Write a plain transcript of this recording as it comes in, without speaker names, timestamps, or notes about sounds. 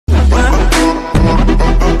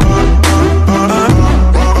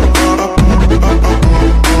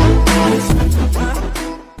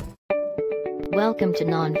Welcome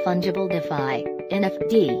to Non-Fungible DeFi,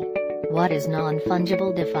 NFT. What is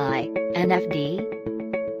Non-Fungible DeFi,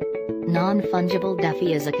 NFT? Non-Fungible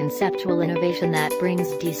DeFi is a conceptual innovation that brings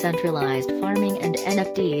decentralized farming and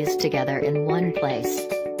NFTs together in one place.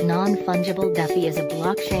 Non-Fungible DeFi is a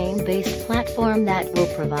blockchain-based platform that will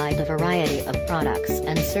provide a variety of products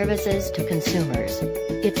and services to consumers.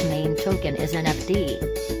 Its main token is NFT.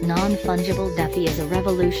 Non-Fungible DeFi is a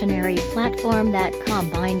revolutionary platform that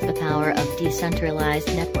combines the power of decentralized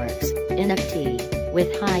networks, NFT,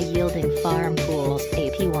 with high-yielding farm pools,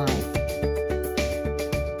 APY.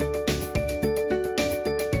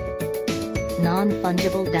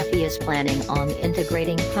 Non-Fungible DeFi is planning on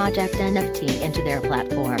integrating Project NFT into their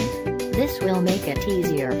platform. This will make it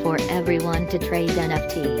easier for everyone to trade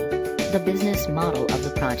NFT. The business model of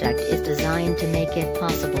the project is designed to make it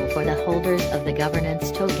possible for the holders of the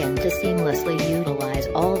governance token to seamlessly utilize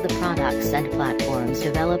all the products and platforms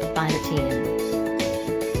developed by the team.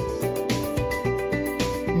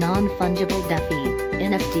 Non-Fungible DeFi,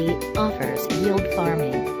 NFT, offers yield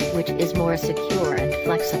farming, which is more secure and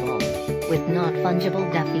flexible. With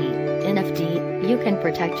Non-Fungible DeFi, NFT, you can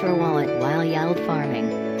protect your wallet while yield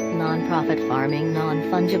farming. Non-profit farming.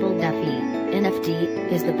 Non-Fungible DeFi,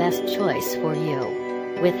 NFT, is the best choice for you.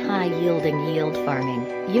 With high-yielding yield farming,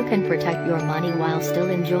 you can protect your money while still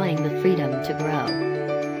enjoying the freedom to grow.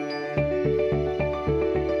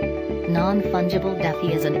 Non-Fungible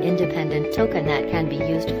DeFi is an independent token that can be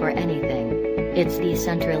used for anything. Its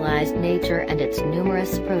decentralized nature and its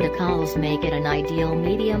numerous protocols make it an ideal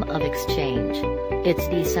medium of exchange. Its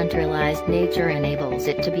decentralized nature enables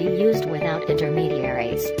it to be used without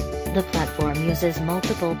intermediaries. The platform uses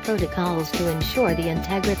multiple protocols to ensure the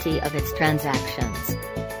integrity of its transactions.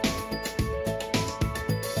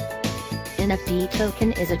 NFT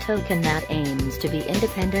token is a token that aims to be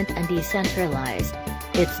independent and decentralized.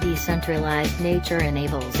 Its decentralized nature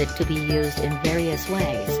enables it to be used in various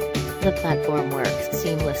ways. The platform works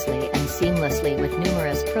seamlessly with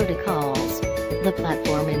numerous protocols. The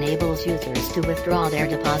platform enables users to withdraw their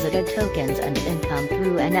deposited tokens and income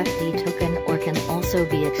through NFT token, or can also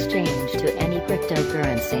be exchanged to any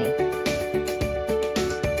cryptocurrency.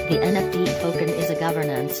 The NFT token is a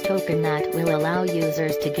governance token that will allow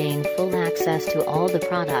users to gain full access to all the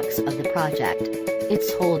products of the project.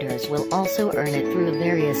 Its holders will also earn it through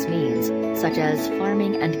various means, such as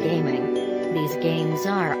farming and gaming. These games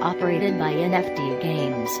are operated by NFT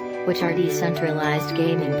games, which are decentralized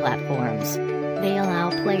gaming platforms. They allow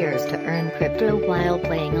players to earn crypto while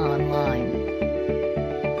playing online.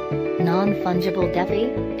 Non-Fungible DeFi,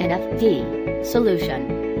 NFT,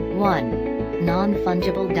 Solution 1.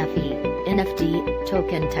 Non-Fungible DeFi, NFT,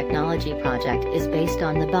 token technology project is based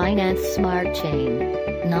on the Binance Smart Chain.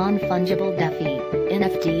 Non-Fungible DeFi,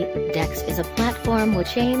 NFT, DEX is a platform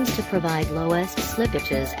which aims to provide lowest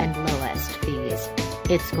slippages and lowest fees.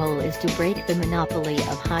 Its goal is to break the monopoly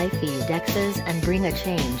of high-fee DEXs and bring a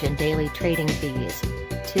change in daily trading fees.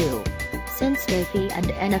 2. Since DeFi and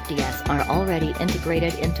NFTs are already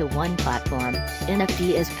integrated into one platform,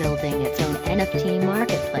 NFT is building its own NFT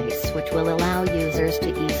marketplace which will allow users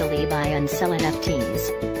to easily buy and sell NFTs.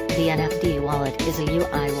 The NFT wallet is a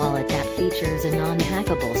UI wallet that features a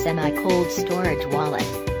non-hackable semi-cold storage wallet.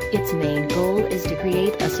 Its main goal is to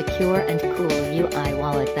create a secure and cool UI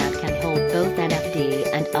wallet that can hold both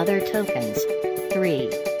NFT and other tokens. 3.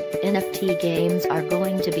 NFT games are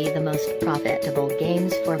going to be the most profitable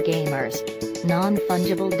games for gamers.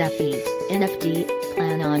 Non-Fungible DeFi, NFT,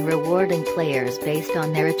 plan on rewarding players based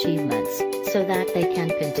on their achievements, so that they can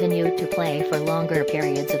continue to play for longer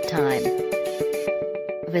periods of time.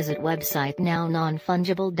 Visit website now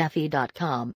nonfungibledefi.com.